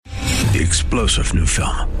the explosive new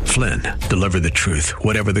film, Flynn, deliver the truth,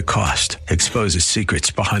 whatever the cost, exposes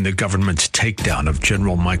secrets behind the government's takedown of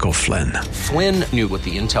General Michael Flynn. Flynn knew what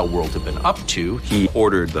the intel world had been up to. He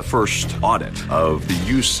ordered the first audit of the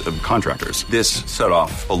use of contractors. This set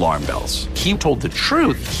off alarm bells. He told the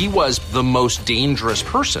truth. He was the most dangerous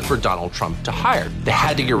person for Donald Trump to hire. They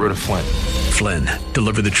had to get rid of Flynn. Flynn,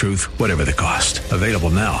 deliver the truth, whatever the cost. Available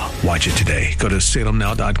now. Watch it today. Go to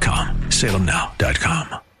salemnow.com.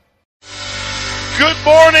 salemnow.com. Good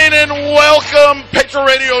morning and welcome, Patriot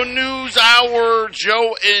Radio News Hour.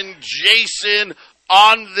 Joe and Jason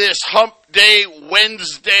on this Hump Day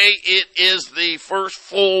Wednesday. It is the first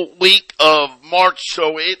full week of March,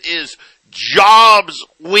 so it is Jobs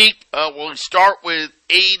Week. We'll start with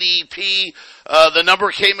ADP. The number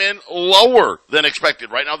came in lower than expected.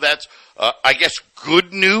 Right now, that's, I guess,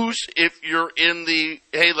 good news if you're in the,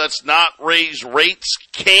 hey, let's not raise rates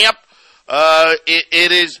camp.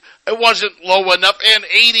 It wasn't low enough, and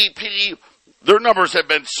ADP, their numbers have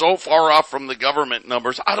been so far off from the government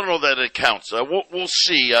numbers. I don't know that it counts. We'll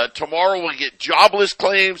see. Tomorrow we'll get jobless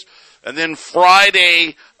claims, and then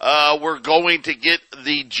Friday we're going to get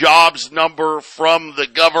the jobs number from the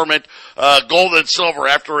government. Gold and silver,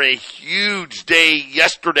 after a huge day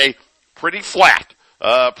yesterday, pretty flat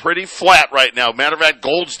right now. Matter of fact,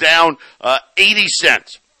 gold's down 80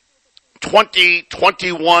 cents.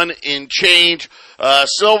 2021 in change.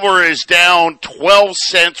 Silver is down 12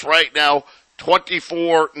 cents right now,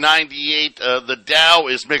 24.98. The Dow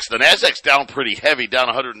is mixed. The Nasdaq's down pretty heavy, down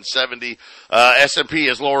 170. S&P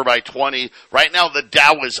is lower by 20. Right now, the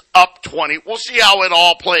Dow is up 20. We'll see how it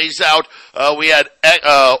all plays out. We had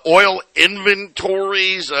oil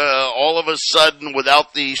inventories all of a sudden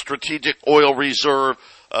without the strategic oil reserve.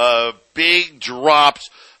 Big drops.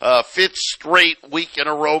 Fifth straight week in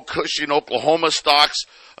a row, Cushing, Oklahoma stocks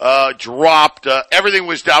dropped. Everything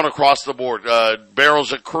was down across the board.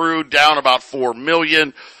 Barrels of crude down about 4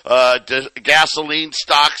 million. Gasoline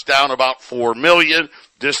stocks down about 4 million.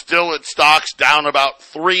 Distillate stocks down about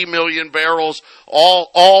 3 million barrels.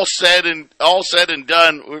 All said and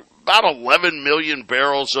done, about 11 million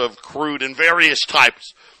barrels of crude in various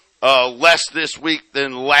types. Less this week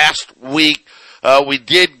than last week. We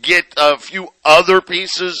did get a few other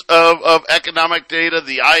pieces of economic data.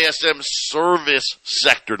 The ISM service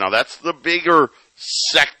sector. Now, that's the bigger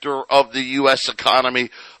sector of the U.S. economy.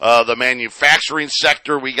 The manufacturing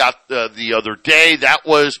sector we got the other day. That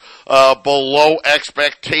was below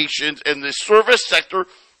expectations. And the service sector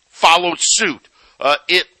followed suit.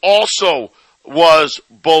 It also was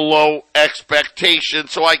below expectations.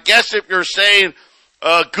 So I guess if you're saying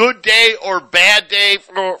good day or bad day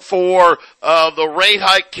for the rate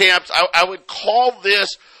hike camps, I would call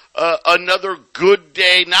this another good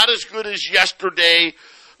day. Not as good as yesterday,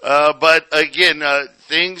 but again,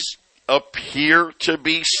 things appear to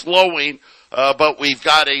be slowing. But we've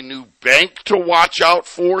got a new bank to watch out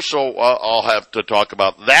for, so I'll have to talk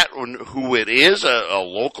about that and who it is, a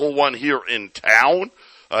local one here in town,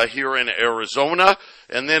 here in Arizona.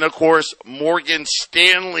 And then, of course, Morgan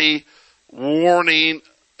Stanley warning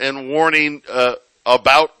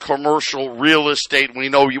about commercial real estate. We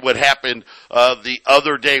know what happened the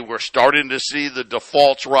other day. We're starting to see the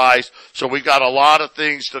defaults rise. So we've got a lot of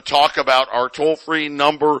things to talk about. Our toll-free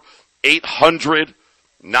number,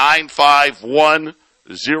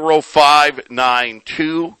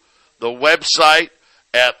 800-951-0592. The website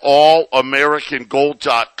at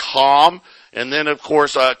allamericangold.com. And then, of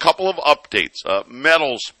course, a couple of updates.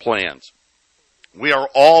 Metals plans. We are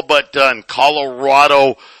all but done.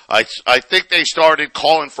 Colorado, I think they started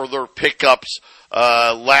calling for their pickups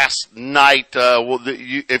last night.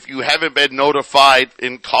 If you haven't been notified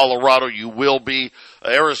in Colorado, you will be.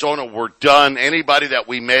 Arizona, we're done. Anybody that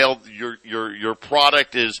we mailed, your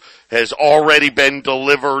product has already been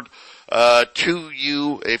delivered to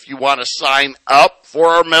you. If you want to sign up for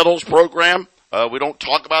our metals program, we don't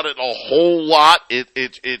talk about it a whole lot.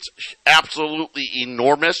 It's absolutely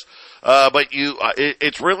enormous. But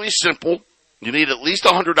it's really simple. You need at least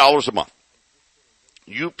 $100 a month.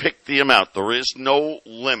 You pick the amount. There is no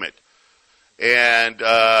limit. And,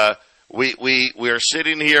 we are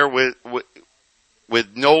sitting here with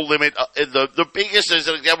no limit. The biggest is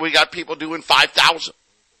that, again, we got people doing 5,000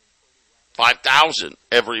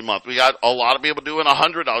 every month. We got a lot of people doing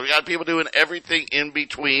 $100. We got people doing everything in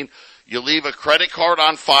between. You leave a credit card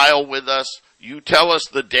on file with us. You tell us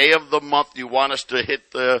the day of the month you want us to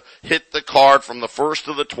hit the card from the 1st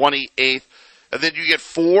to the 28th, and then you get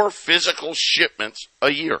 4 physical shipments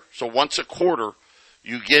a year. So once a quarter,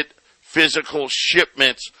 you get physical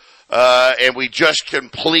shipments, and we just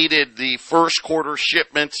completed the first quarter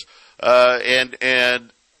shipments,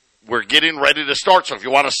 and we're getting ready to start. So if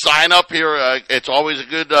you want to sign up here, it's always a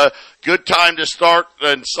good time to start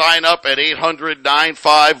and sign up at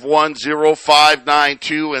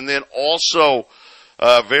 800-951-0592. And then also,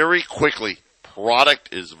 very quickly,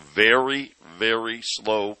 product is very, very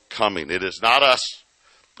slow coming. It is not us.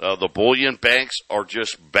 The bullion banks are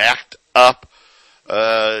just backed up.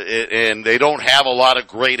 And they don't have a lot of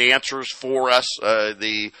great answers for us.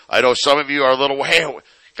 I know some of you are a little, hey,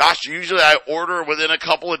 gosh, usually I order within a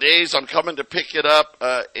couple of days. I'm coming to pick it up.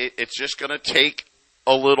 It's just going to take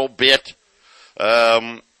a little bit.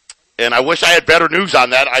 And I wish I had better news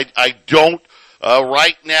on that. I don't.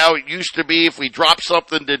 Right now, it used to be if we drop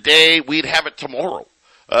something today, we'd have it tomorrow.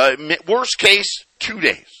 Worst case, 2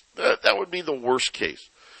 days. That would be the worst case.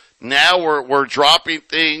 Now we're dropping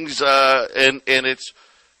things, and it's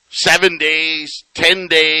 7 days, 10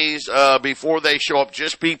 days, before they show up.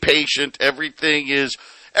 Just be patient. Everything's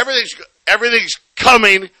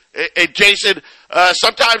coming. And Jason,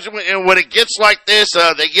 sometimes when it gets like this,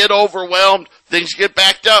 they get overwhelmed. Things get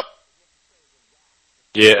backed up.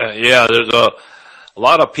 Yeah. There's a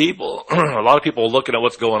lot of people, looking at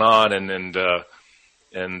what's going on, and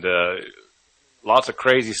lots of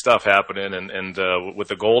crazy stuff happening. And with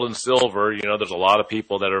the gold and silver, there's a lot of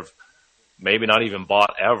people that have maybe not even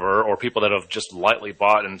bought ever, or people that have just lightly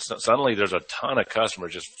bought, and suddenly there's a ton of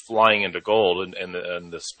customers just flying into gold, and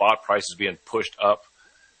the spot price is being pushed up.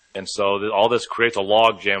 And so all this creates a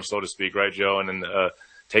log jam, so to speak, right, Joe? And then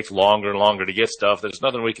takes longer and longer to get stuff. There's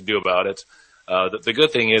nothing we can do about it. The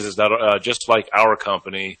good thing is that just like our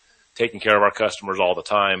company, taking care of our customers all the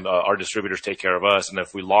time, our distributors take care of us. And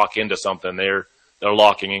if we lock into something, they're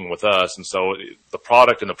locking in with us. And so the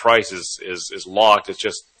product and the price is locked. It's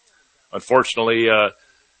just, unfortunately,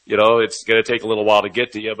 it's going to take a little while to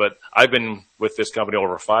get to you. But I've been with this company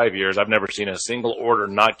over 5 years. I've never seen a single order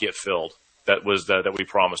not get filled that we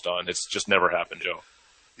promised on. It's just never happened, Joe.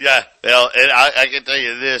 Yeah, well, and I can tell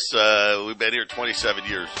you this, we've been here 27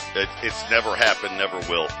 years. It's never happened, never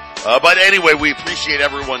will. But anyway, we appreciate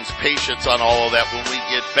everyone's patience on all of that. When we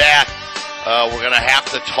get back, we're going to have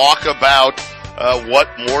to talk about what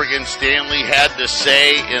Morgan Stanley had to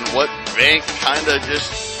say and what bank kind of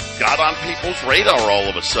just got on people's radar all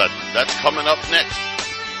of a sudden. That's coming up next.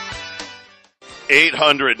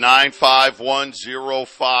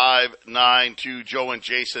 800-951-0592. Joe and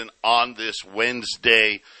Jason on this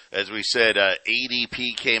Wednesday. As we said,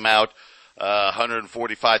 ADP came out,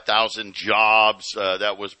 145,000 jobs.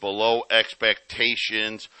 That was below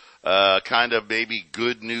expectations. Kind of maybe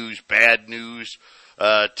good news, bad news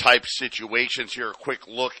type situations here. A quick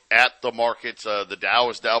look at the markets. The Dow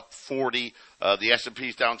is down 40. The S&P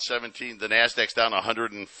is down 17. The Nasdaq's down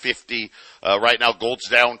 150. Right now, gold's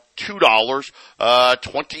down $2.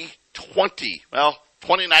 2020, well,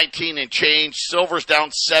 2019 and change. Silver's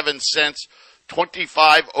down 7 cents.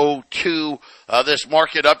 25.02. This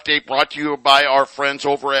market update brought to you by our friends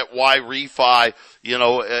over at YRefi.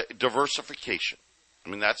 Diversification. I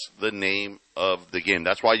mean, that's the name of the game.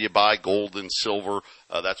 That's why you buy gold and silver.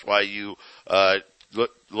 That's why you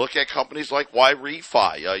look at companies like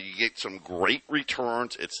YRefi. You get some great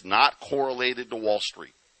returns. It's not correlated to Wall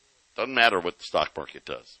Street. Doesn't matter what the stock market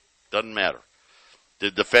does. Doesn't matter.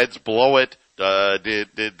 Did the feds blow it? Are they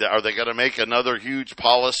going to make another huge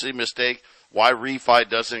policy mistake? YRefi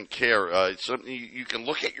doesn't care. It's something you can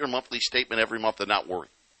look at your monthly statement every month and not worry,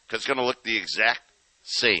 because it's going to look the exact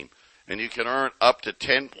same. And you can earn up to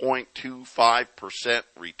 10.25%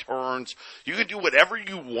 returns. You can do whatever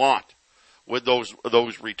you want with those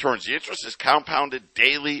returns. The interest is compounded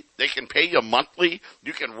daily. They can pay you monthly.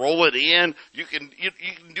 You can roll it in. You can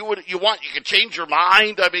do what you want. You can change your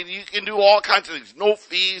mind. I mean, you can do all kinds of things. No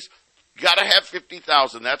fees. You got to have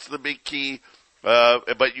 50,000. That's the big key.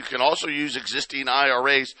 But you can also use existing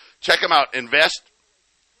IRAs. Check them out. Invest.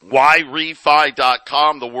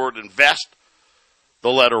 YRefi.com. The word invest. The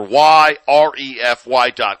letter Y,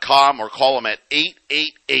 REFY.com, or call them at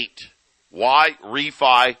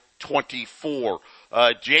 888-YRefi-24.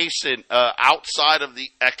 Jason, outside of the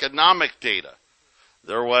economic data,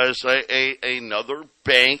 there was another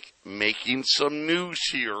bank making some news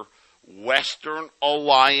here. Western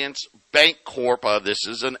Alliance Bancorp. This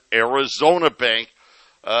is an Arizona bank.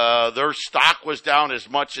 Their stock was down as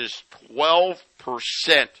much as 12%.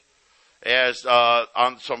 As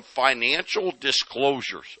on some financial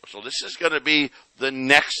disclosures. So this is going to be the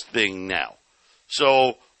next thing now.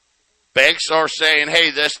 So banks are saying,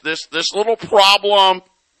 hey, this little problem,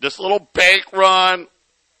 this little bank run,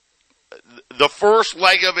 the first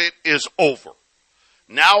leg of it is over.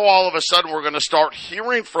 Now all of a sudden we're going to start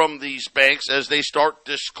hearing from these banks as they start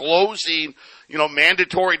disclosing,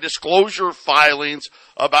 mandatory disclosure filings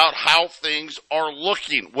about how things are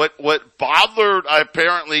looking. What bothered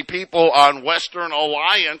apparently people on Western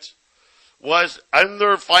Alliance was in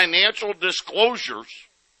their financial disclosures,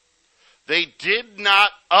 they did not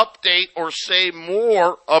update or say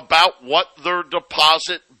more about what their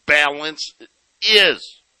deposit balance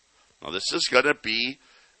is. Now this is going to be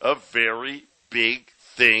a very big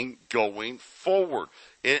thing going forward.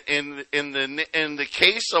 In the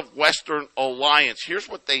case of Western Alliance, here's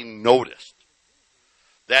what they noticed.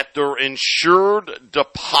 That their insured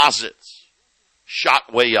deposits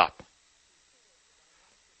shot way up.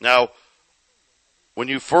 Now, when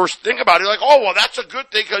you first think about it, you're like, oh, well, that's a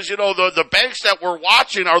good thing because, the banks that we're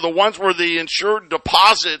watching are the ones where the uninsured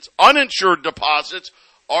deposits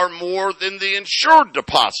are more than the insured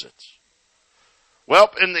deposits.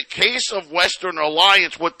 Well, in the case of Western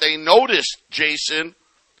Alliance, what they noticed, Jason,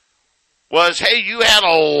 was, hey, you had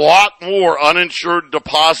a lot more uninsured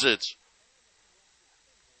deposits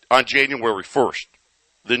on January 1st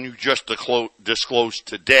than you just disclosed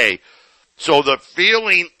today. So the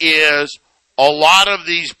feeling is a lot of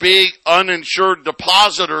these big uninsured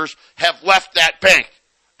depositors have left that bank.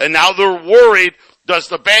 And now they're worried, does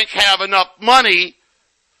the bank have enough money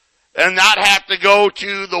and not have to go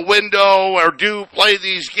to the window or play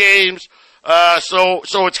these games? So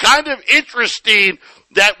it's kind of interesting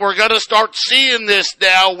that we're going to start seeing this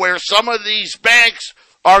now where some of these banks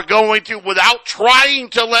are going to, without trying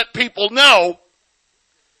to let people know,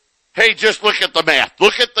 hey, just look at the math.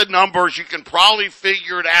 Look at the numbers. You can probably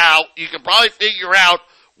figure it out. You can probably figure out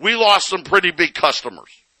we lost some pretty big customers.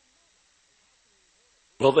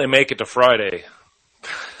 Will they make it to Friday?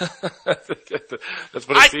 That's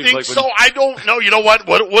what it seems like. So. I don't know. You know what?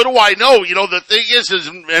 What do I know? The thing is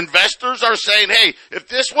investors are saying, hey, if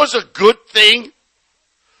this was a good thing,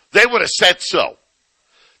 they would have said so.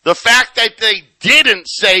 The fact that they didn't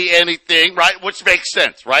say anything, right, which makes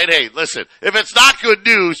sense, right? Hey, listen, if it's not good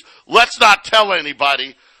news, let's not tell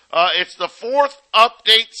anybody. It's the fourth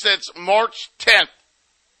update since March 10th,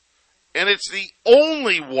 and it's the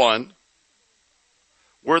only one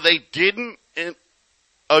where they didn't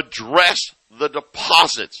address the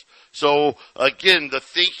deposits. So, again, the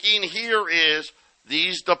thinking here is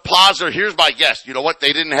these depositors, here's my guess, you know what,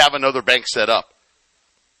 they didn't have another bank set up.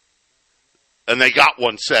 And they got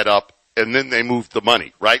one set up, and then they moved the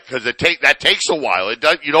money, right? Because that takes a while.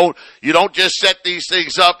 You don't just set these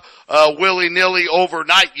things up willy-nilly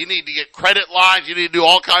overnight. You need to get credit lines. You need to do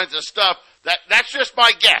all kinds of stuff. That's just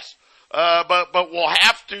my guess. But we'll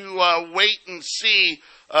have to wait and see.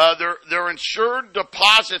 Their insured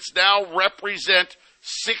deposits now represent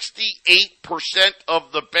 68%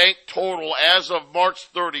 of the bank total as of March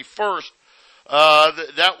 31st.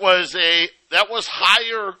 That was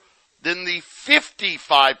higher than the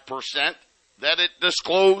 55% that it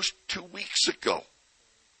disclosed 2 weeks ago.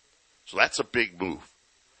 So that's a big move.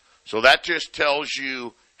 So that just tells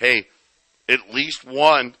you, hey, at least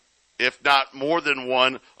one, if not more than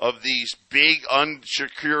one, of these big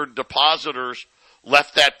unsecured depositors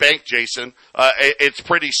left that bank, Jason. It's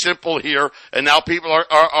pretty simple here, and now people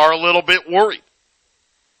are a little bit worried.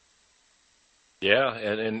 Yeah,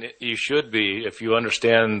 and you should be, if you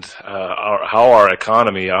understand how our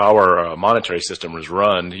economy, our monetary system is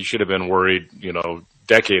run. You should have been worried,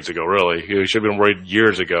 decades ago, really. You should have been worried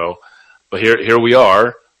years ago. But here we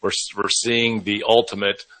are. We're seeing the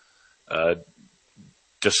ultimate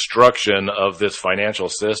destruction of this financial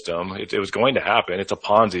system. It was going to happen. It's a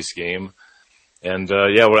Ponzi scheme. And,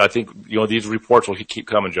 I think, these reports will keep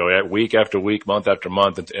coming, Joey, week after week, month after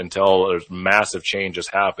month, until there's massive changes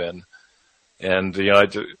happen. And,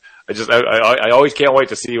 I always can't wait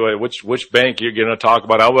to see which bank you're going to talk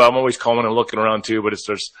about. I'm always calling and looking around too, but it's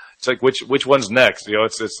like, which one's next?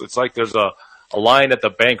 It's like there's a line at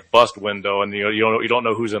the bank bust window, and, you don't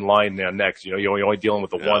know who's in line there next. You're only dealing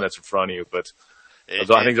with the one that's in front of you, but I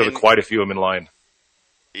think there's quite a few of them in line.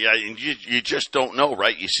 Yeah, and you just don't know,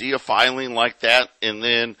 right? You see a filing like that, and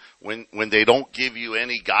then when they don't give you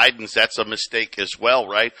any guidance, that's a mistake as well,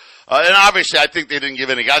 right? And obviously, I think they didn't give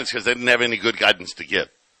any guidance because they didn't have any good guidance to give,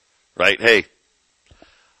 right? Hey,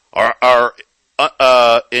 our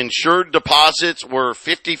insured deposits were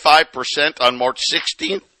 55% on March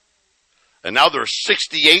 16th, and now they're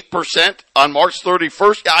 68% on March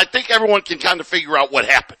 31st. Yeah, I think everyone can kind of figure out what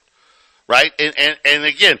happened. Right? And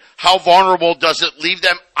again, how vulnerable does it leave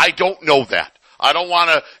them? I don't know that. I don't want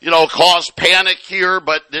to, cause panic here,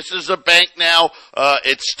 but this is a bank now.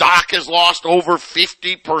 Its stock has lost over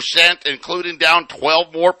 50%, including down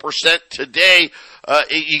 12% more today.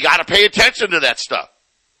 You got to pay attention to that stuff.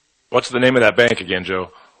 What's the name of that bank again,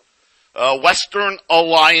 Joe? Western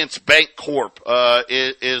Alliance Bank Corp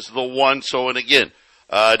is the one. So, and again,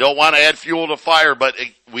 I don't want to add fuel to fire, but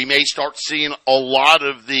we may start seeing a lot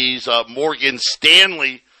of these. Morgan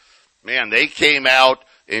Stanley, man, they came out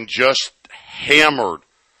and just hammered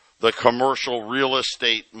the commercial real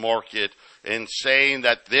estate market and saying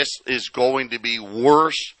that this is going to be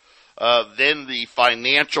worse than the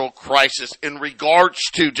financial crisis in regards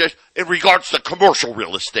to commercial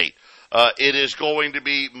real estate. It is going to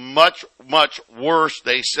be much, much worse.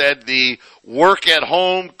 They said the work at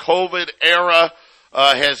home COVID era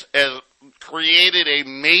has created a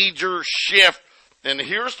major shift. And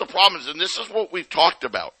here's the problem, and this is what we've talked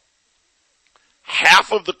about.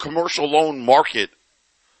 Half of the commercial loan market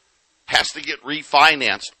has to get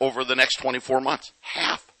refinanced over the next 24 months.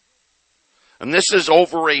 Half. And this is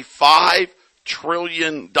over a $5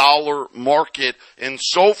 trillion market. And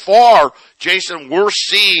so far, Jason, we're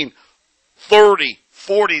seeing 30,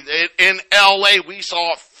 40. In LA, we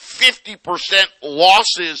saw 50%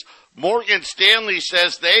 losses. Morgan Stanley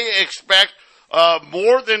says they expect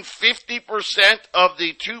more than 50% of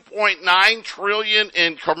the $2.9 trillion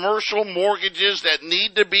in commercial mortgages that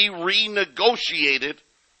need to be renegotiated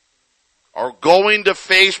are going to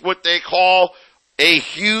face what they call a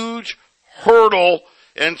huge hurdle,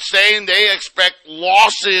 and saying they expect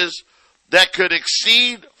losses that could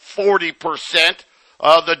exceed 40%.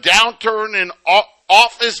 The downturn in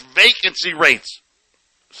office vacancy rates.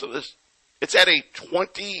 So it's at a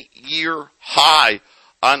 20-year high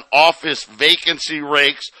on office vacancy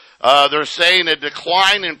rates. They're saying a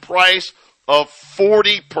decline in price of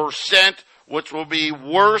 40%, which will be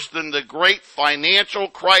worse than the great financial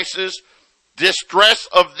crisis. Distress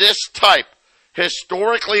of this type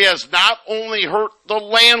historically has not only hurt the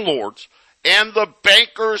landlords and the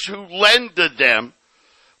bankers who lend to them,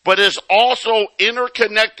 but has also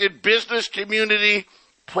interconnected business community,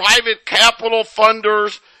 private capital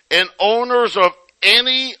funders, and owners of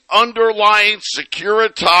any underlying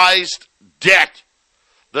securitized debt.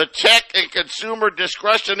 The tech and consumer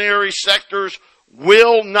discretionary sectors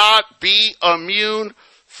will not be immune.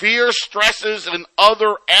 Fear, stresses, and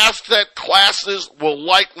other asset classes will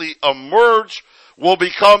likely emerge, will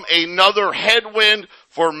become another headwind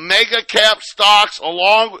for mega cap stocks,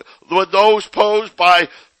 along with those posed by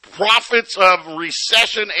prophets of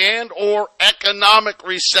recession and or economic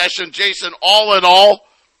recession. Jason, all in all,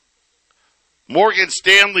 Morgan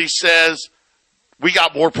Stanley says we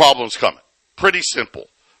got more problems coming. Pretty simple.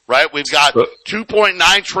 Right? We've got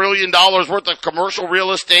 $2.9 trillion worth of commercial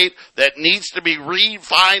real estate that needs to be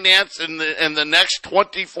refinanced in the next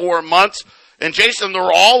 24 months. And Jason,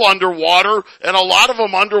 they're all underwater, and a lot of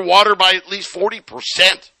them underwater by at least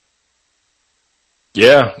 40%.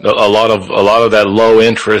 Yeah, a lot of that low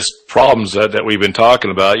interest problems that we've been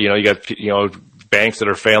talking about. You got banks that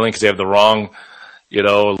are failing because they have the wrong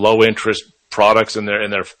low interest products in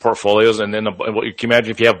their portfolios, and then you can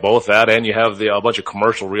imagine if you have both that and you have a bunch of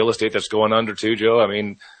commercial real estate that's going under too, Joe. I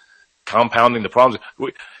mean, compounding the problems.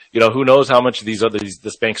 Who knows how much of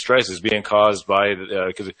this bank stress is being caused by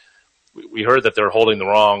because we heard that they're holding the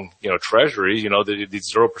wrong treasuries.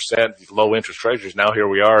 These 0% low interest treasuries. Now here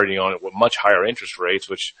we are, with much higher interest rates,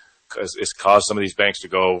 which has caused some of these banks to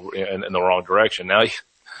go in the wrong direction. Now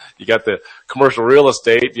you got the commercial real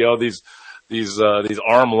estate. These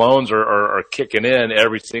ARM loans are kicking in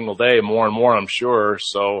every single day, more and more, I'm sure.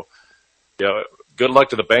 So, good luck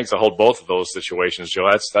to the banks that hold both of those situations,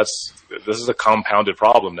 Joe. This is a compounded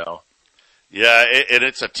problem now. Yeah, and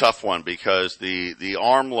it's a tough one because the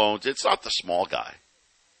ARM loans, it's not the small guy.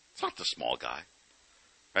 It's not the small guy,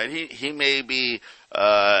 right? He may be,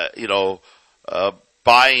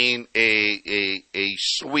 buying a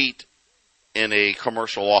suite in a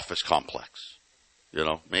commercial office complex.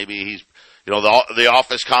 Maybe he's. The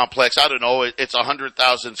office complex, I don't know, it's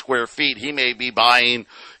 100,000 square feet. He may be buying,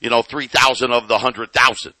 3,000 of the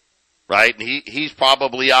 100,000, right? And he's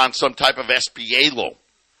probably on some type of SBA loan,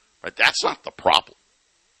 right? That's not the problem.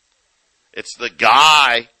 It's the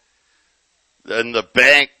guy in the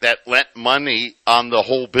bank that lent money on the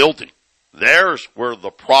whole building. There's where the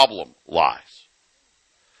problem lies.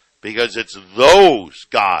 Because it's those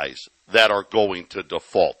guys that are going to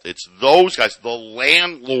default. It's those guys, the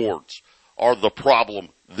landlords, are the problem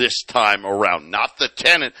this time around, not the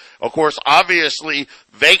tenant. Of course, obviously,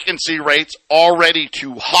 vacancy rates already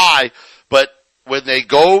too high, but when they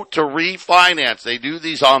go to refinance, they do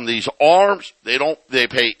these on these ARMs, they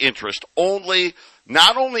pay interest only.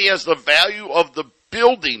 Not only has the value of the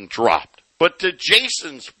building dropped, but to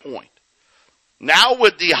Jason's point, now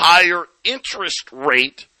with the higher interest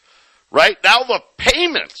rate, right, now the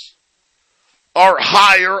payments are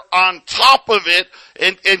higher on top of it.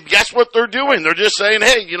 And guess what they're doing? They're just saying,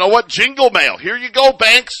 hey, you know what? Jingle mail. Here you go,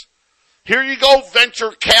 banks. Here you go,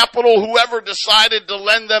 venture capital, whoever decided to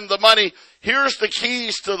lend them the money. Here's the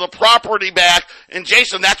keys to the property back. And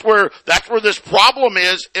Jason, that's where this problem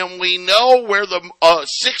is. And we know where the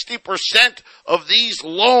 60% of these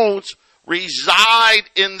loans reside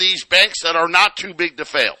in these banks that are not too big to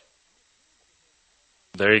fail.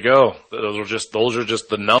 There you go. Those are just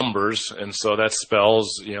the numbers, and so that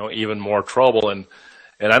spells even more trouble. And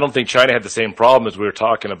I don't think China had the same problem as we were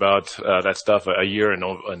talking about that stuff a year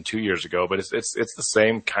and 2 years ago. But it's the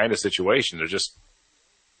same kind of situation. They're just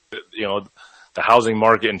the housing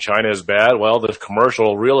market in China is bad. Well, the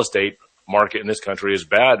commercial real estate market in this country is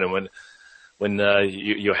bad, and when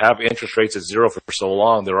you have interest rates at zero for so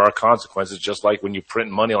long, there are consequences. Just like when you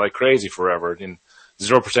print money like crazy forever. And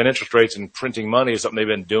 0% interest rates and printing money is something they've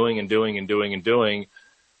been doing. And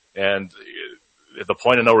at the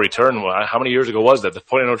point of no return, how many years ago was that? The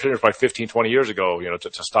point of no return was probably 15, 20 years ago,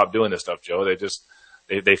 to stop doing this stuff, Joe.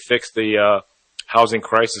 They fixed the housing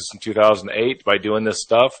crisis in 2008 by doing this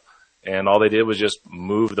stuff. And all they did was just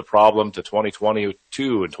move the problem to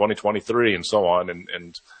 2022 and 2023 and so on.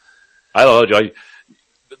 And I don't know, Joe.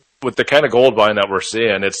 With the kind of gold buying that we're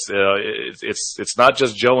seeing, it's not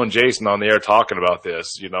just Joe and Jason on the air talking about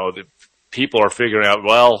this. The people are figuring out,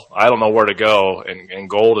 well, I don't know where to go, and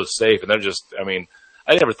gold is safe. And they're just, I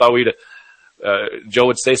never thought Joe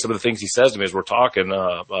would say some of the things he says to me as we're talking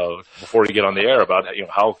before we get on the air about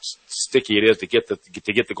how sticky it is to get the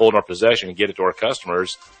gold in our possession and get it to our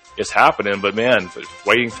customers. It's happening, but man,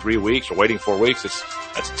 waiting 3 weeks or waiting 4 weeks,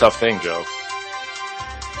 that's a tough thing, Joe.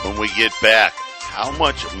 When we get back, how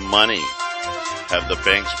much money have the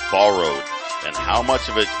banks borrowed, and how much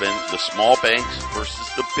of it's been the small banks versus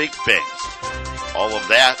the big banks? All of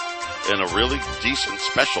that in a really decent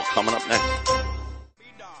special coming up next.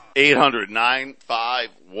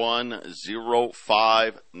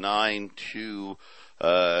 800-951-0592.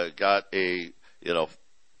 Got a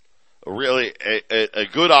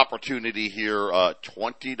good opportunity here.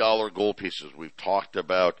 $20 gold pieces. We've talked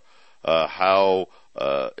about how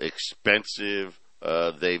expensive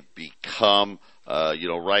they've become.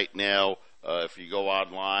 Right now, if you go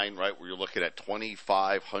online, right, where you're looking at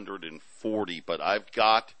 2,540. But I've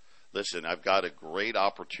got a great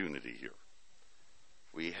opportunity here.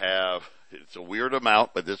 It's a weird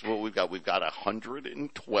amount, but this is what we've got. We've got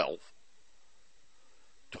 112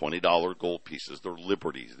 $20 gold pieces. They're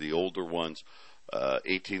Liberties, the older ones,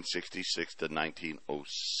 1866 to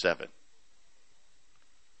 1907.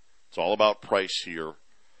 It's all about price here.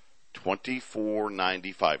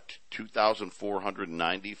 $2,495,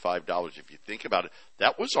 $2,495. If you think about it,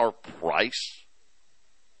 that was our price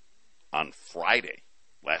on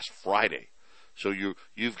last Friday. So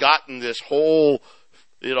you've gotten this whole,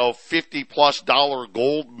 $50+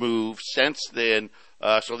 gold move since then.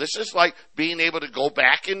 So this is like being able to go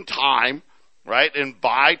back in time, right, and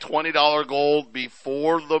buy $20 gold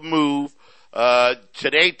before the move.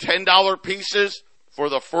 Today, $10 pieces for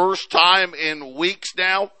the first time in weeks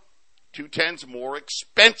now. 210's more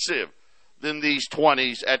expensive than these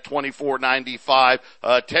 20s at $24.95.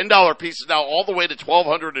 $10 pieces now all the way to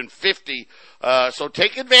 $1,250. So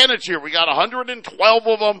take advantage here. We got 112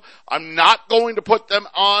 of them. I'm not going to put them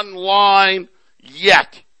online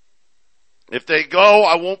yet. If they go,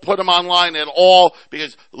 I won't put them online at all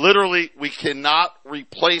because literally we cannot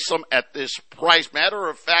replace them at this price. Matter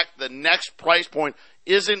of fact, the next price point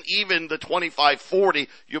isn't even the $2,540.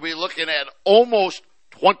 You'll be looking at almost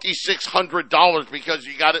 $2,600 because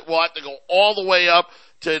we'll have to go all the way up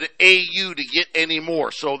to the AU to get any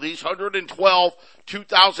more. So these 112,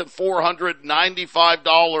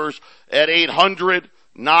 $2,495 at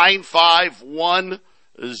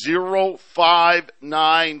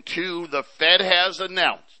 800-951-0592. The Fed has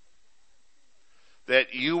announced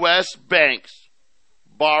that U.S. banks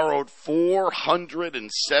borrowed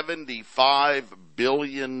 $475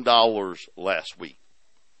 billion last week.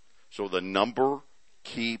 So the number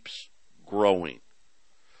keeps growing.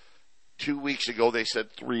 2 weeks ago, they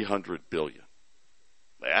said $300 billion.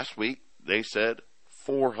 Last week, they said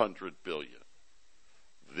 $400 billion.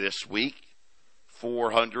 This week,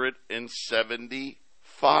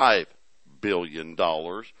 $475 billion.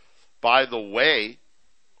 By the way,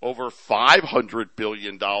 over $500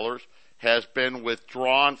 billion has been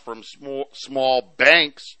withdrawn from small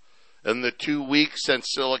banks in the 2 weeks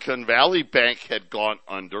since Silicon Valley Bank had gone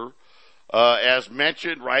under. As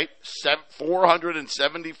mentioned, right,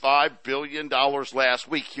 $475 billion last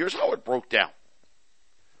week. Here's how it broke down.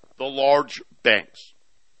 The large banks,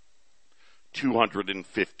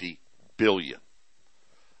 $250 billion.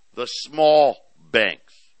 The small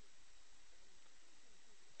banks,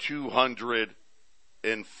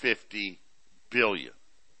 $250 billion.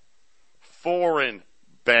 Foreign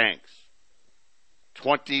banks,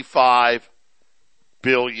 $25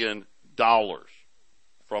 billion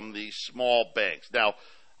from these small banks. Now,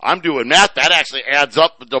 I'm doing math. That actually adds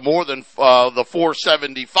up to more than the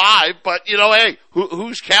 475. But, hey,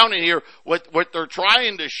 who's counting here? What they're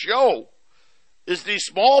trying to show is these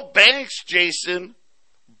small banks, Jason,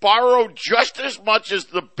 borrow just as much as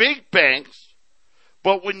the big banks.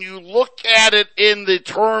 But when you look at it in the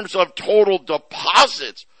terms of total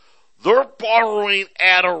deposits, they're borrowing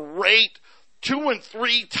at a rate 2 and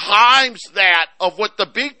 3 times that of what the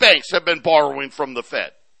big banks have been borrowing from the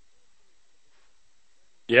Fed.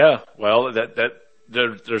 Yeah, well,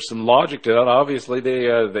 there's some logic to that. Obviously,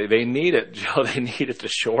 they need it, Joe. They need it to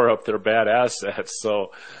shore up their bad assets.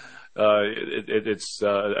 So it's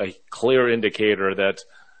a clear indicator that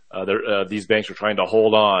these banks are trying to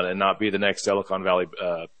hold on and not be the next Silicon Valley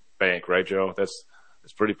bank, right, Joe? That's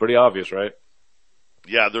pretty obvious, right?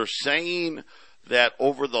 Yeah, they're saying that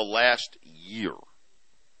over the last year,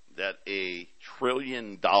 that $1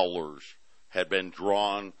 trillion had been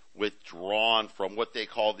withdrawn from what they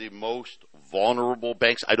call the most vulnerable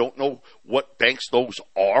banks. I don't know what banks those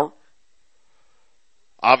are.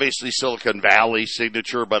 Obviously Silicon Valley,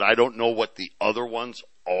 Signature, but I don't know what the other ones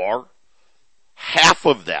are. Half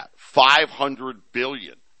of that, $500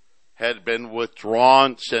 billion, had been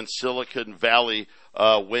withdrawn since Silicon Valley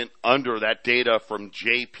went under. That data from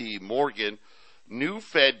J.P. Morgan. New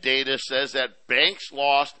Fed data says that banks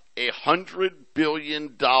lost $100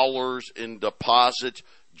 billion in deposits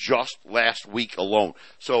just last week alone.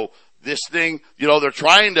 So this thing, they're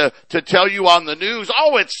trying to tell you on the news,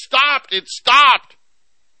 oh, it stopped.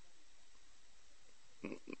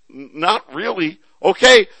 Not really.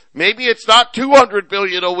 Okay, maybe it's not $200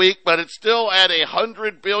 billion a week, but it's still at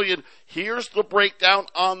 $100 billion. Here's the breakdown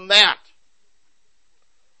on that.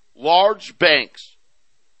 Large banks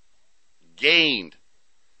gained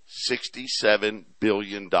 $67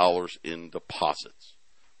 billion in deposits.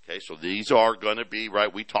 Okay, so these are going to be,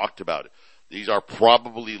 right, we talked about it. These are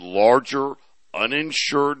probably larger,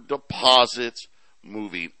 uninsured deposits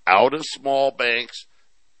moving out of small banks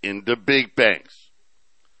into big banks.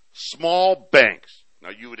 Small banks. Now,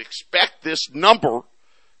 you would expect this number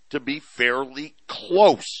to be fairly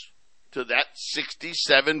close to that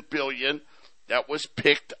 $67 billion that was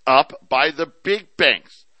picked up by the big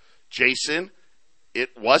banks. Jason, it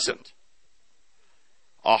wasn't.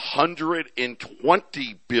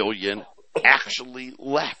 $120 billion actually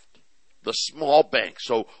left the small banks.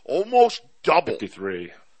 So almost double.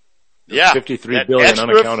 53. Yeah. $53 billion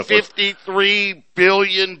unaccounted for. $53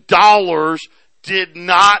 billion did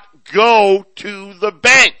not go to the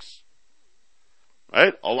banks.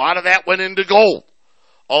 Right? A lot of that went into gold.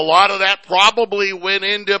 A lot of that probably went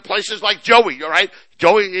into places like Joey, all right?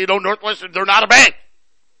 Joey, Northwestern, they're not a bank.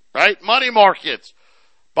 Right? Money markets.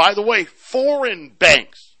 By the way, foreign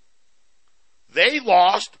banks, they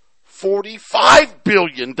lost $45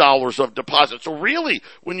 billion of deposits. So really,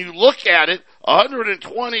 when you look at it,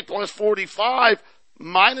 120 plus 45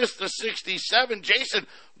 minus the 67, Jason,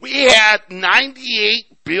 we had $98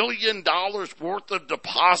 billion worth of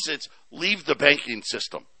deposits leave the banking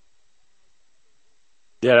system.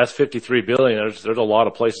 Yeah, that's $53 billion. There's a lot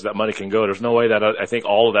of places that money can go. There's no way that I think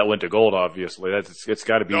all of that went to gold. Obviously, it's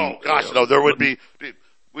got to be. No, gosh, no. There would be.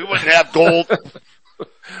 We wouldn't have gold.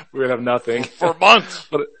 We would have nothing for months.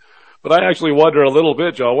 But I actually wonder a little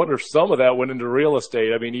bit, Joe. I wonder if some of that went into real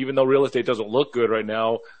estate. I mean, even though real estate doesn't look good right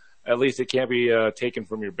now, at least it can't be taken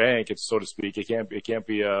from your bank, so to speak. It can't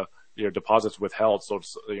be your deposits withheld, so to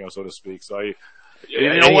speak. So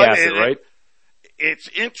asset, right? It's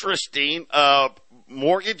interesting.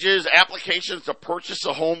 Mortgages, applications to purchase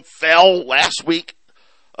a home fell last week,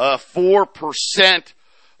 4%.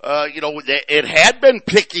 It had been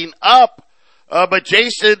picking up, but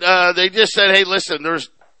Jason, they just said, hey, listen, there's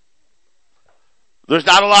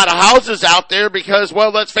not a lot of houses out there because,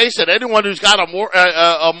 well, let's face it, anyone who's got a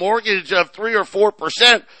mortgage of 3 or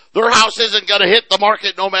 4%, their house isn't going to hit the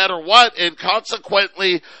market no matter what, and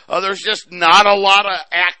consequently, there's just not a lot of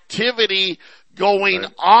activity going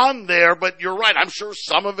on there. But you're right, I'm sure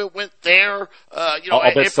some of it went there.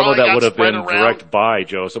 I'll bet some of that would have been direct buy,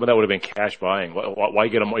 Joe. Some of that would have been cash buying. Why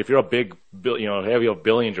get them if you're a big, heavy of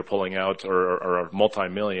billions you're pulling out or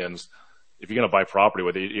multi-millions? If you're going to buy property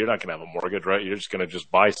with it, you're not going to have a mortgage, right? You're just going to just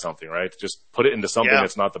buy something, right? Just put it into something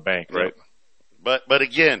that's not the bank, right? But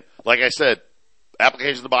again, like I said,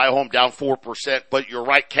 applications to buy a home down 4%, but you're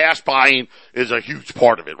right, cash buying is a huge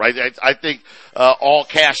part of it, right? I think all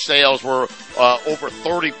cash sales were over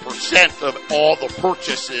 30% of all the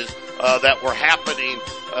purchases that were happening.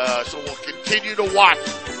 So we'll continue to watch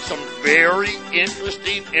some very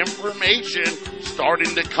interesting information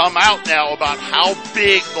starting to come out now about how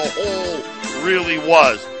big the hole really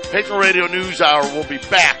was. Patriot Radio News Hour will be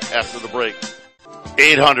back after the break.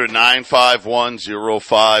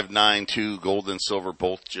 800-951-0592. Gold and silver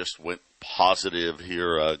both just went positive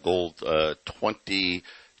here. Gold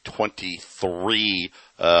 2023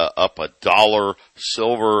 up $1.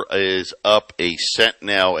 Silver is up a cent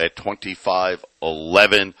now at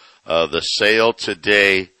 25.11. The sale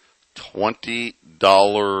today,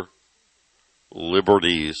 $20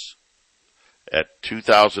 Liberties at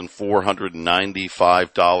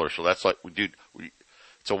 $2,495. So that's like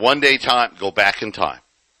it's a one-day time. Go back in time.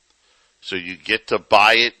 So you get to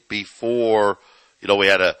buy it before, we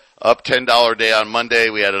had a up $10 day on Monday.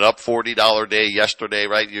 We had an up $40 day yesterday,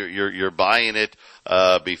 right? You're buying it,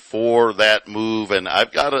 before that move. And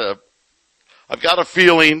I've got a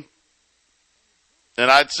feeling, and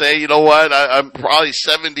I'd say, you know what? I'm probably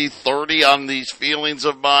 70-30 on these feelings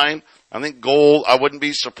of mine. I think gold, I wouldn't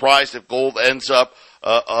be surprised if gold ends up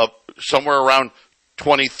somewhere around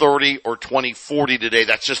 2030 or 2040 today.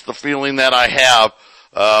 That's just the feeling that I have.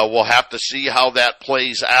 We'll have to see how that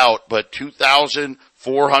plays out, but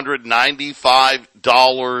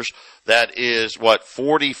 $2,495, that is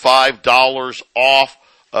 $45 off,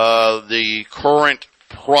 the current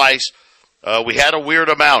price. We had a weird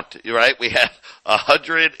amount, right? We had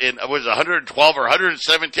 112 or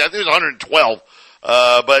 117, I think it was 112.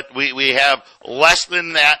 But we have less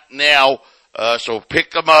than that now, so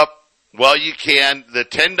pick them up while you can. The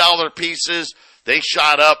 $10 pieces, they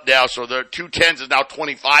shot up now, so the 210s is now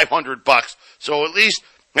 $2,500. So at least,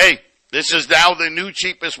 hey, this is now the new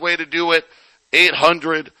cheapest way to do it.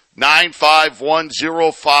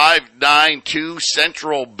 800-951-0592,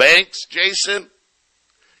 Central Banks. Jason,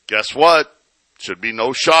 guess what? Should be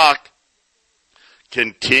no shock.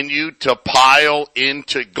 Continue to pile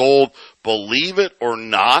into gold. Believe it or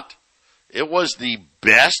not, it was the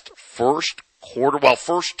best first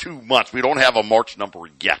 2 months. We don't have a March number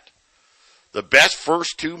yet. The best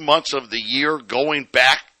first 2 months of the year going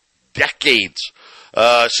back decades.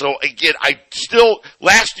 So again,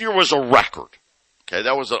 last year was a record. Okay,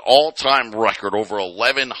 that was an all-time record, over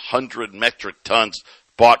 1,100 metric tons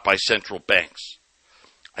bought by central banks.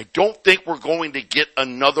 I don't think we're going to get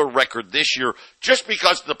another record this year just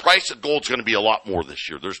because the price of gold is going to be a lot more this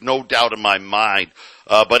year. There's no doubt in my mind.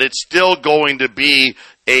 But it's still going to be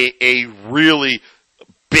a really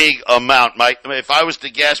big amount. If I was to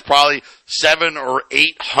guess, probably 700 or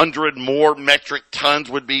 800 more metric tons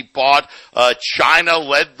would be bought. China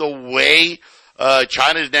led the way.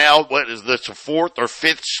 China's now, the fourth or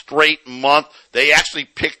fifth straight month. They actually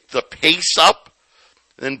picked the pace up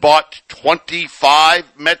and bought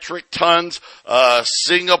 25 metric tons.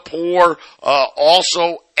 Singapore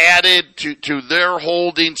also added to their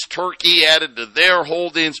holdings. Turkey added to their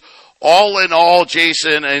holdings. All in all,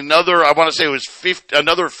 Jason, another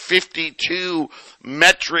 52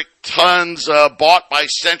 metric tons bought by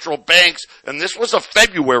central banks, and this was a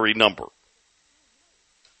February number.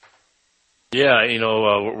 Yeah,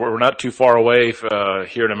 we're not too far away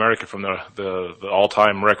here in America from the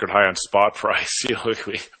all-time record high on spot price.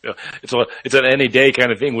 It's an any day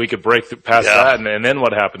kind of thing. We could break past that, and then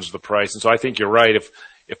what happens to the price? And so I think you're right.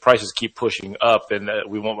 If prices keep pushing up, then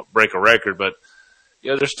we won't break a record. But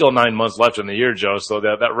there's still 9 months left in the year, Joe. So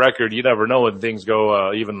that record, you never know when things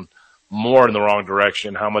go even more in the wrong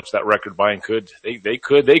direction. How much that record buying could they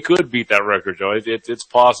could beat that record, Joe. It's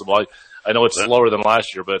possible. I know it's slower than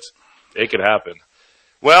last year, but it could happen.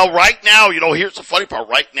 Well, right now, here's the funny part.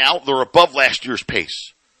 Right now, they're above last year's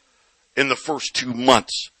pace in the first 2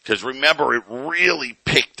 months. Because remember, it really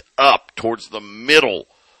picked up towards the middle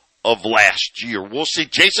of last year. We'll see.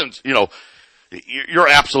 Jason's, you're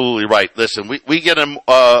absolutely right. Listen, we get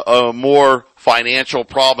more financial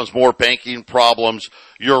problems, more banking problems.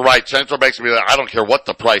 You're right. Central banks will be like, I don't care what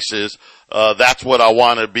the price is. That's what I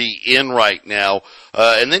want to be in right now.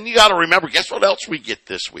 And then you got to remember, guess what else we get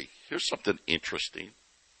this week? Here's something interesting.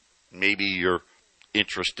 Maybe you're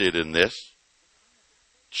interested in this.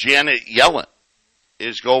 Janet Yellen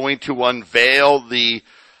is going to unveil the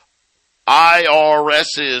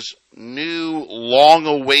IRS's new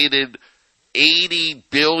long-awaited $80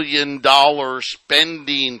 billion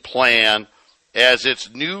spending plan as its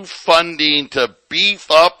new funding to beef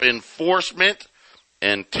up enforcement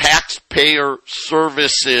and taxpayer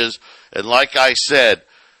services. And like I said,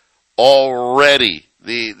 already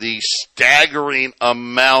the staggering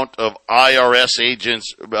amount of IRS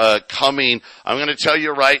agents coming. I'm going to tell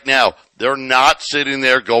you right now, they're not sitting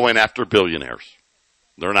there going after billionaires.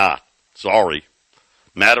 They're not. Sorry.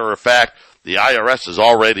 Matter of fact, the IRS has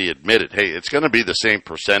already admitted, hey, it's going to be the same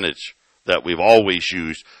percentage that we've always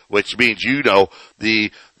used, which means,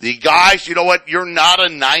 the guys, you know what? You're not a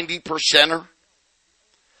 90%er.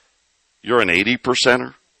 You're an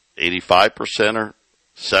 80%er, 85%er,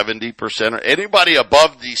 70%er. Anybody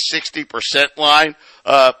above the 60% line,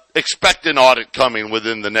 expect an audit coming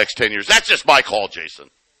within the next 10 years. That's just my call,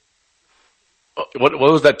 Jason. What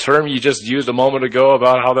was that term you just used a moment ago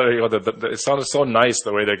about how it sounded so nice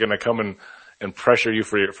the way they're going to come and pressure you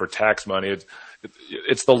for tax money?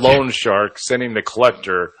 It's the loan shark sending the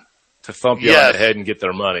collector to thump you on the head and get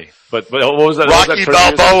their money. But what was that? Rocky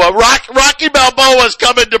Balboa. Rocky Balboa's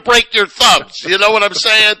coming to break your thumbs. You know what I'm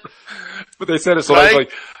saying? But they said it so right?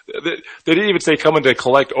 Like they didn't even say coming to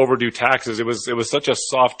collect overdue taxes. It was such a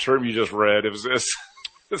soft term you just read. It was.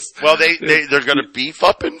 Well, they're going to beef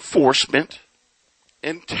up enforcement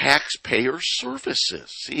and taxpayer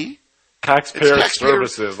services. See, taxpayer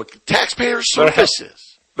services. Look, taxpayer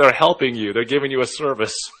services. They're helping you. They're giving you a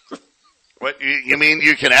service. What you mean?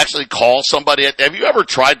 You can actually call somebody? Have you ever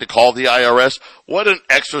tried to call the IRS? What an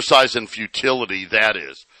exercise in futility that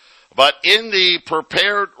is. But in the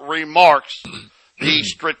prepared remarks, the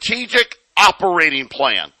strategic operating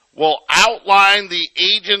plan will outline the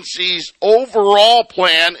agency's overall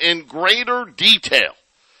plan in greater detail.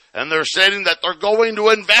 And they're saying that they're going to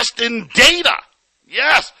invest in data,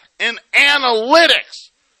 yes, in analytics,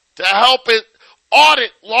 to help it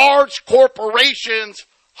audit large corporations,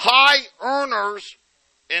 high earners,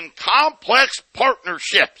 and complex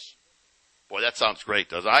partnerships. Boy, that sounds great,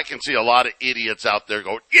 doesn't it? I can see a lot of idiots out there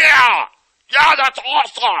going, yeah, that's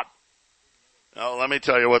awesome. Now, let me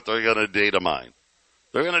tell you what they're going to data mine.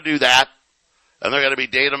 They're going to do that, and they're going to be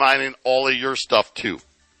data mining all of your stuff, too.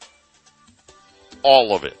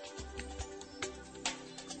 All of it.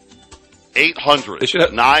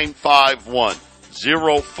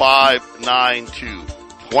 800-951-0592.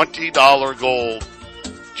 $20 gold.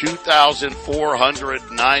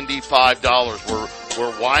 $2,495.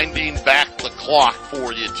 We're winding back the clock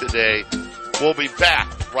for you today. We'll be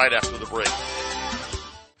back right after the break.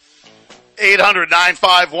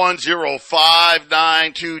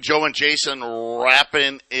 800-951-0592. Joe and Jason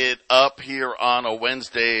wrapping it up here on a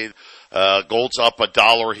Wednesday. Gold's up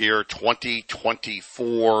 $1 here,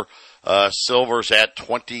 2024. Silver's at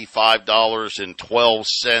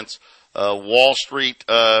 $25.12. Wall Street,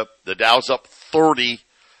 the Dow's up 30.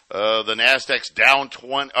 The Nasdaq's down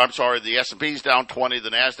 20. I'm sorry, the S&P's down 20. The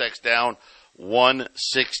Nasdaq's down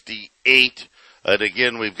 168. And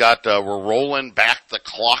again, we've got, we're rolling back the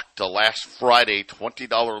clock to last Friday.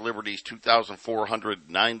 $20 Liberties,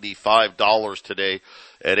 $2,495 today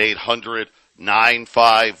at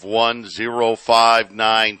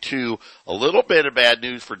 800-951-0592. A little bit of bad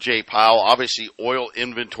news for Jay Powell. Obviously, oil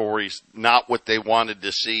inventories not what they wanted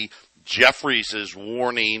to see. Jeffries is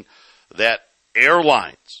warning that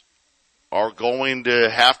airlines are going to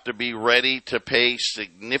have to be ready to pay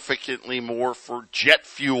significantly more for jet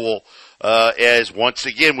fuel, as once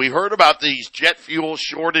again, we heard about these jet fuel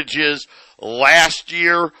shortages last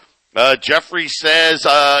year. Jeffrey says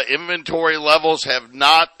inventory levels have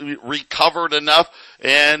not recovered enough,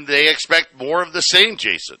 and they expect more of the same,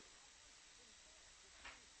 Jason.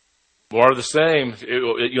 More of the same.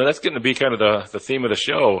 That's getting to be kind of the theme of the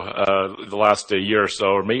show the last year or so,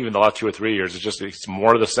 or maybe even the last 2 or 3 years. It's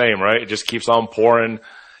more of the same, right? It just keeps on pouring.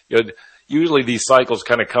 Usually these cycles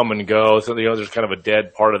kind of come and go. So there's kind of a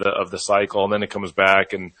dead part of the cycle, and then it comes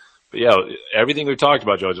back. But yeah, everything we talked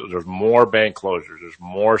about, Joe. There's more bank closures. There's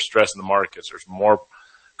more stress in the markets. There's more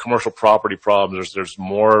commercial property problems. There's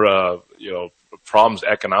more problems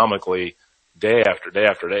economically. Day after day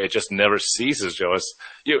after day, it just never ceases, Joe.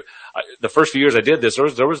 The first few years I did this,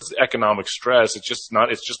 there was economic stress. It's just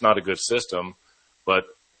not a good system. But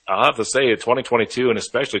I'll have to say, 2022 and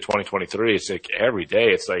especially 2023, it's like every day.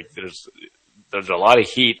 It's like there's a lot of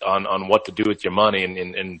heat on what to do with your money and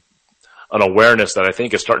an awareness that I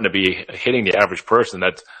think is starting to be hitting the average person.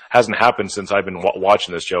 That hasn't happened since I've been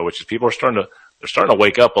watching this show, which is people are starting to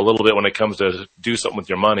wake up a little bit when it comes to do something with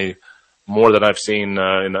your money, more than I've seen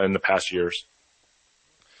in the past years.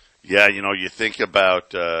 Yeah, you think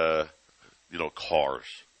about, cars.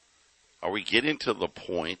 Are we getting to the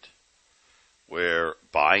point where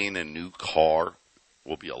buying a new car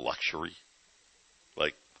will be a luxury?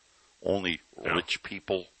 Like, only rich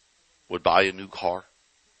people would buy a new car?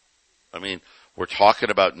 I mean, we're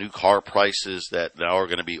talking about new car prices that now are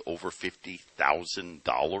going to be over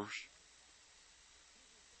 $50,000.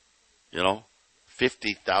 You know,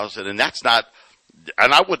 $50,000, and that's not,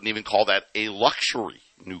 and I wouldn't even call that a luxury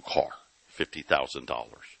new car, $50,000.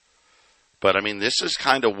 But I mean, this is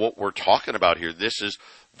kind of what we're talking about here. This is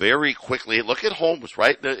very quickly, look at homes,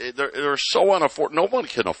 right? They're so unaffordable. No one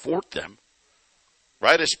can afford them,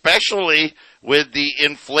 right? Especially with the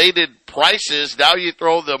inflated prices. Now you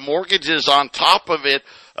throw the mortgages on top of it,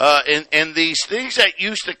 and these things that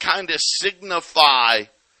used to kind of signify,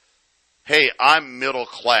 hey, I'm middle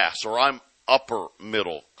class or I'm upper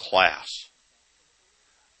middle class,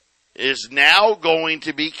 is now going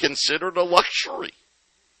to be considered a luxury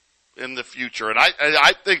in the future. And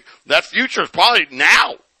I think that future is probably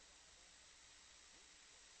now.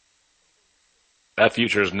 That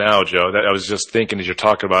future is now, Joe. I was just thinking as you're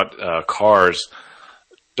talking about cars,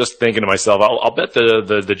 just thinking to myself, I'll bet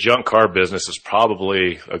the junk car business is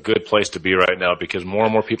probably a good place to be right now, because more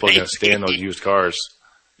and more people are going to stay in those used cars.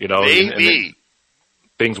 You know, and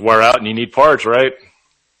things wear out and you need parts, right?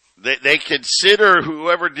 They consider,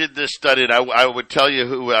 whoever did this study, and I would tell you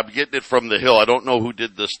who, I'm getting it from the Hill. I don't know who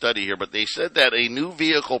did the study here, but they said that a new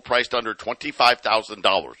vehicle priced under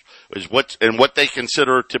 $25,000 is what they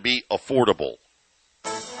consider to be affordable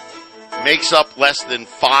makes up less than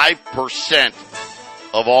 5%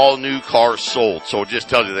 of all new cars sold. So it just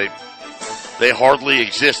tells you they hardly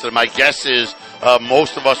exist. And my guess is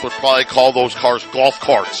most of us would probably call those cars golf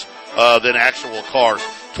carts than actual cars.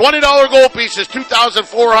 $20 gold pieces,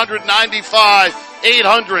 $2,495,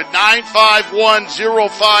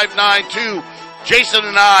 800-951-0592. Jason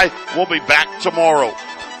and I will be back tomorrow.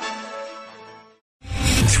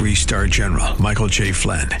 3-star General Michael J.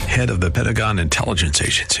 Flynn, head of the Pentagon Intelligence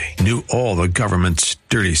Agency, knew all the government's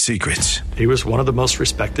dirty secrets. He was one of the most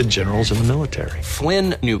respected generals in the military.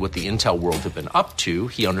 Flynn knew what the intel world had been up to.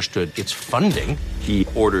 He understood its funding. He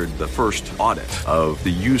ordered the first audit of the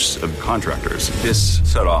use of contractors. This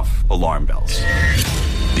set off alarm bells.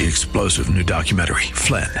 The explosive new documentary,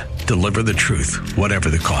 Flynn, Deliver the Truth, Whatever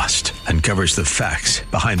the Cost, uncovers the facts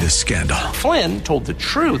behind this scandal. Flynn told the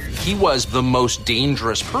truth. He was the most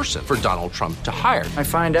dangerous person for Donald Trump to hire. I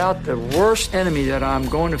find out the worst enemy that I'm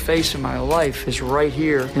going to face in my life is right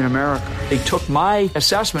here in America. They took my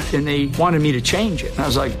assessment and they wanted me to change it. And I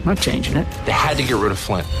was like, I'm not changing it. They had to get rid of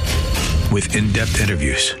Flynn. With in-depth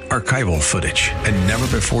interviews, archival footage, and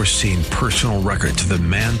never-before-seen personal records of the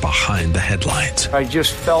man behind the headlines. I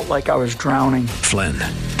just felt like I was drowning. Flynn,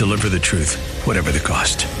 Deliver the Truth, Whatever the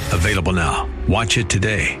Cost. Available now. Watch it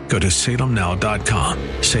today. Go to salemnow.com.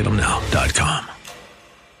 salemnow.com.